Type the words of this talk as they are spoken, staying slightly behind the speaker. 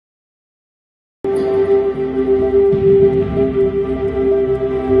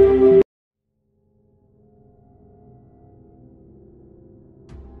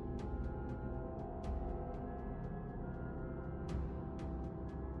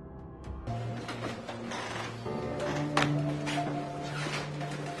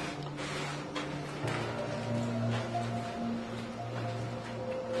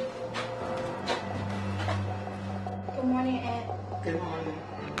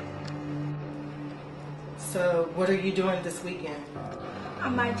So, what are you doing this weekend? I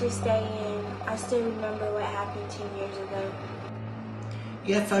might just stay in. I still remember what happened 10 years ago.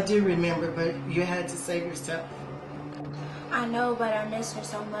 Yes, I do remember, but you had to save yourself. I know, but I miss her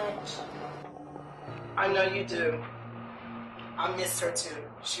so much. I know you do. I miss her too.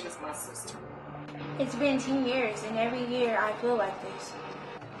 She was my sister. It's been 10 years, and every year I feel like this.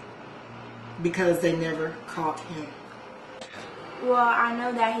 Because they never caught him. Well, I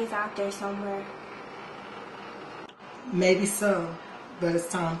know that he's out there somewhere. Maybe so, but it's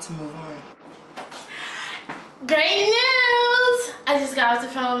time to move on. Great news! I just got off the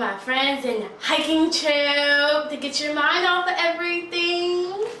phone with my friends and hiking trip to get your mind off of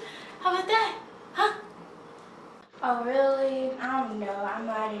everything. How about that? Huh? Oh, really? I don't know. I'm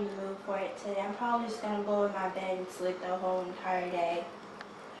not in the mood for it today. I'm probably just going to go in my bed and sleep the whole entire day.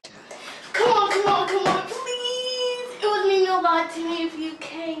 Come on, please. It would mean a lot to me if you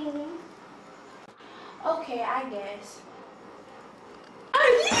came. Okay, I guess.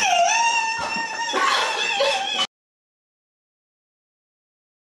 Oh, yeah!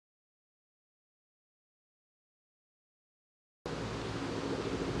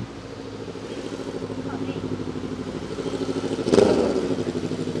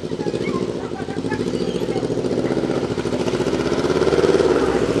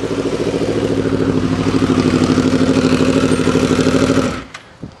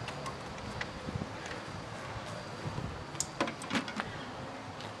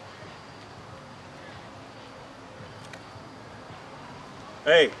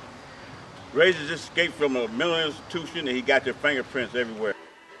 Hey, Razor just escaped from a mental institution and he got your fingerprints everywhere.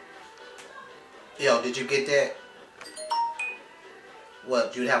 Yo, did you get that?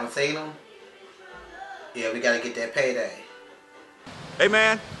 What, you haven't seen him? Yeah, we gotta get that payday. Hey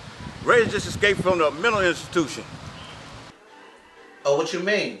man, Razor just escaped from the mental institution. Oh, what you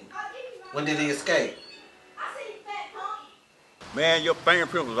mean? When did he escape? Man, your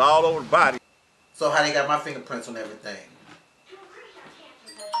fingerprint was all over the body. So how they got my fingerprints on everything?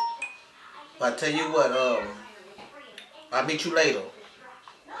 But I tell you what, I'll meet you later.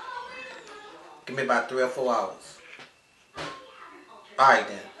 Give me about 3 or 4 hours. Alright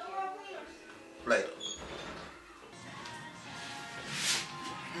then. Later.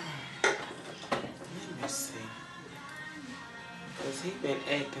 Let me see. Because he been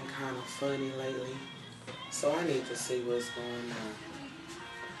acting kind of funny lately. So I need to see what's going on.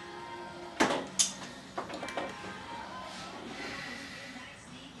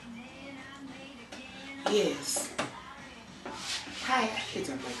 Yes. Hi, I need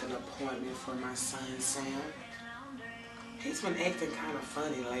to make an appointment for my son, Sam. He's been acting kind of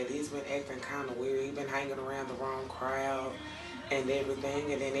funny lately. He's been acting kind of weird. He's been hanging around the wrong crowd and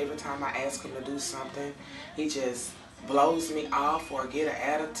everything. And then every time I ask him to do something, he just blows me off or get an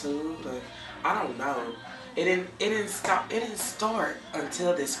attitude. Or, I don't know. It didn't start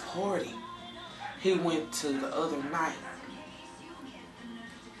until this party he went to the other night.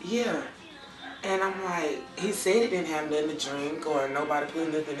 Yeah. And I'm like, he said he didn't have nothing to drink or nobody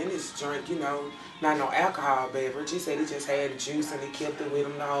put nothing in his drink, you know, not no alcohol beverage. He said he just had juice and he kept it with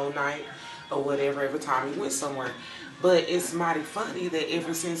him the whole night or whatever every time he went somewhere. But it's mighty funny that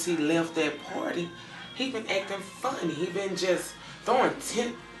ever since he left that party, he been acting funny. He been just throwing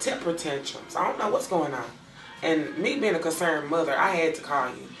temper tantrums. I don't know what's going on. And me being a concerned mother, I had to call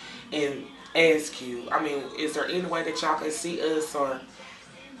you and ask you, I mean, is there any way that y'all can see us or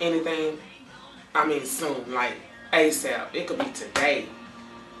anything? I mean, soon, like ASAP. It could be today.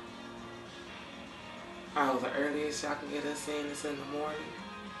 Oh, the earliest y'all can get us in is in the morning.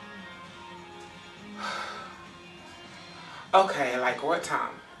 Okay, like what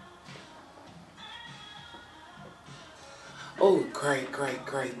time? Oh, great.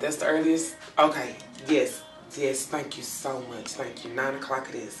 That's the earliest. Okay, yes, thank you so much. Thank you. 9 o'clock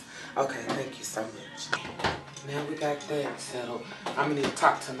it is. Okay, thank you so much. Now we got that settled. I'm gonna need to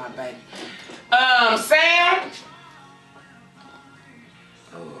talk to my baby. Sam?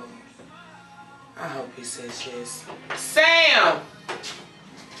 Oh, I hope he says yes. Sam!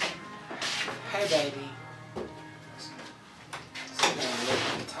 Hey, baby. Sit down and let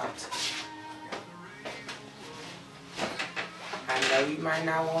me talk to you. I know you might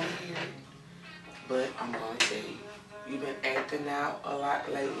not want to hear it, but I'm going to tell you. You've been acting out a lot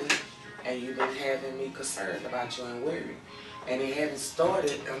lately, and you've been having me concerned about you and worried. And it hadn't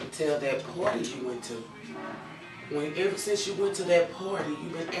started until that party you went to. Ever since you went to that party,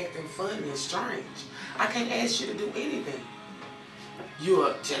 you've been acting funny and strange. I can't ask you to do anything.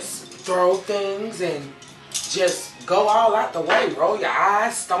 You'll just throw things and just go all out the way. Roll your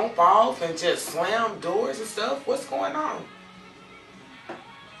eyes, stomp off, and just slam doors and stuff. What's going on? I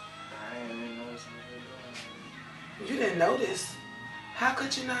ain't even noticing what you're doing. didn't notice. How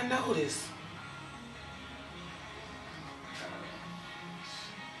could you not notice?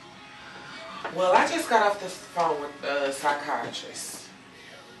 Well, I just got off the phone with a psychiatrist.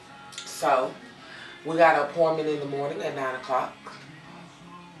 So, we got an appointment in the morning at 9 o'clock.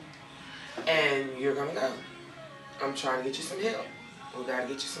 And you're gonna go. I'm trying to get you some help. We gotta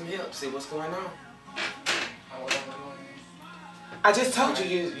get you some help, see what's going on. I just told you,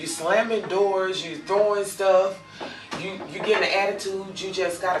 you slamming doors, you throwing stuff, you getting an attitude, you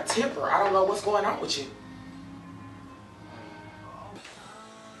just got a temper. I don't know what's going on with you.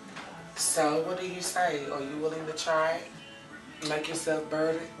 So, what do you say? Are you willing to try it? Make yourself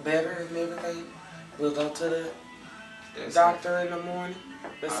better and everything? We'll go to the doctor in the morning,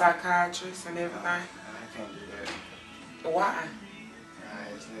 the psychiatrist and everything. I can't do that. Why?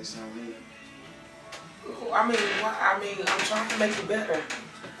 It's next on me. I mean, I'm trying to make you better.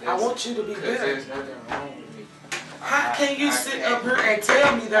 I want you to be better. There's nothing wrong with me. How can you sit up here and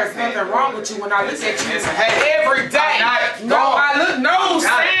tell me there's nothing wrong with you when I look at you Hey, every day? No,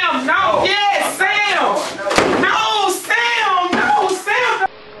 Sam, no, yes, Sam. No, Sam, no, Sam.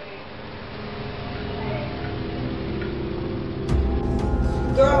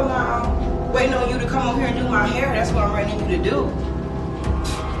 Girl, now, waiting on you to come over here and do my hair. That's what I'm ready you to do.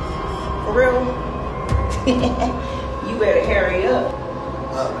 For real? You better hurry up.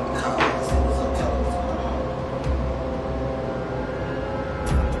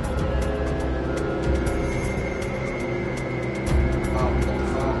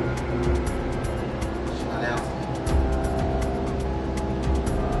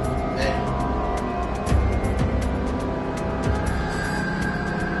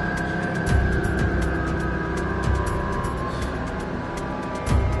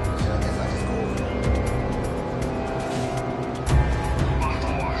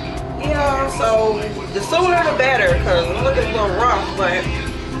 So the sooner the better, because I'm looking a little rough, but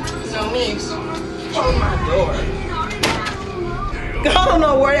you know me, close my door. I don't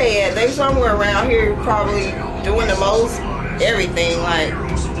know where they at. They somewhere around here probably doing the most everything, like,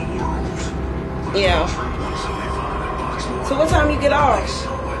 yeah. So what time you get off?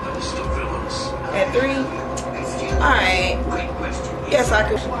 At 3? Alright. Yes, I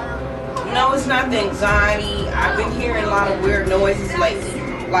could. No, it's not the anxiety. I've been hearing a lot of weird noises lately.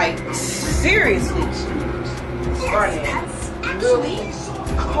 Like, seriously. Starting really?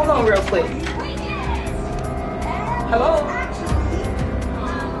 Hold on real quick. Hello?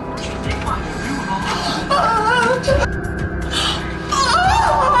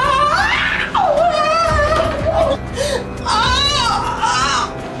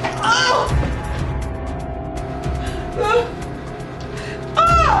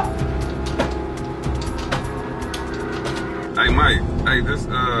 Hey Mike, hey this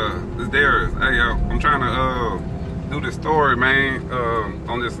Darius. Hey I'm trying to do this story, man,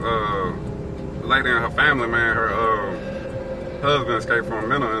 on this lady and her family, man. Her husband escaped from a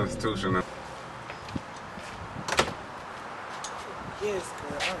mental institution. Yes,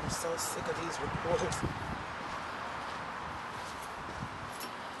 girl, I'm so sick of these reports.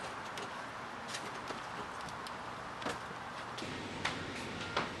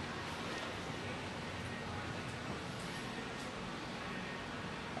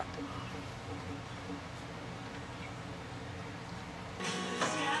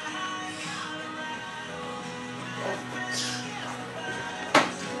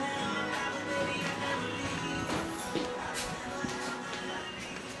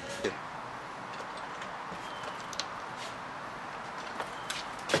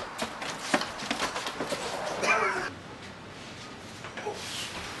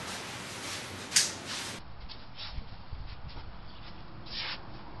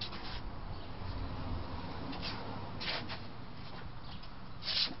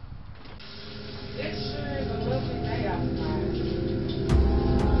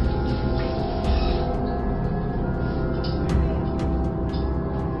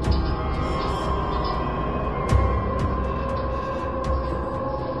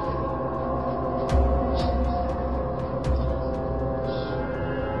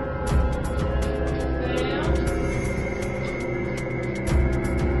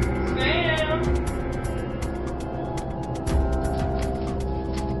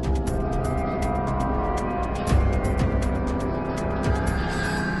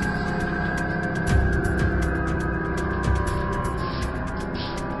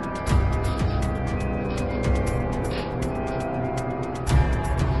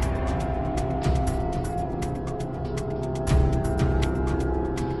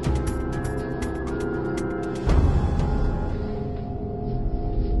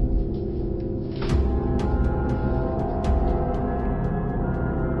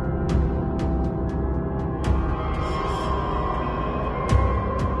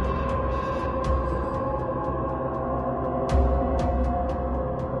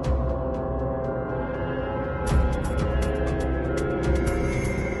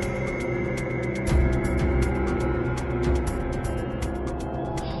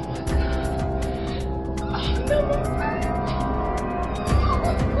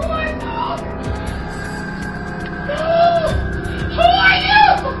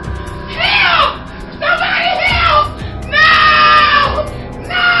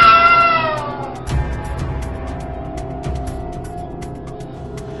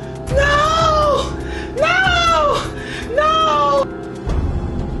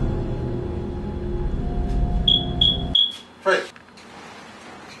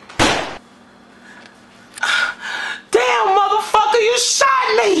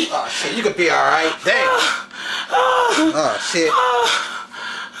 Shit, you could be alright. Damn. Oh, shit.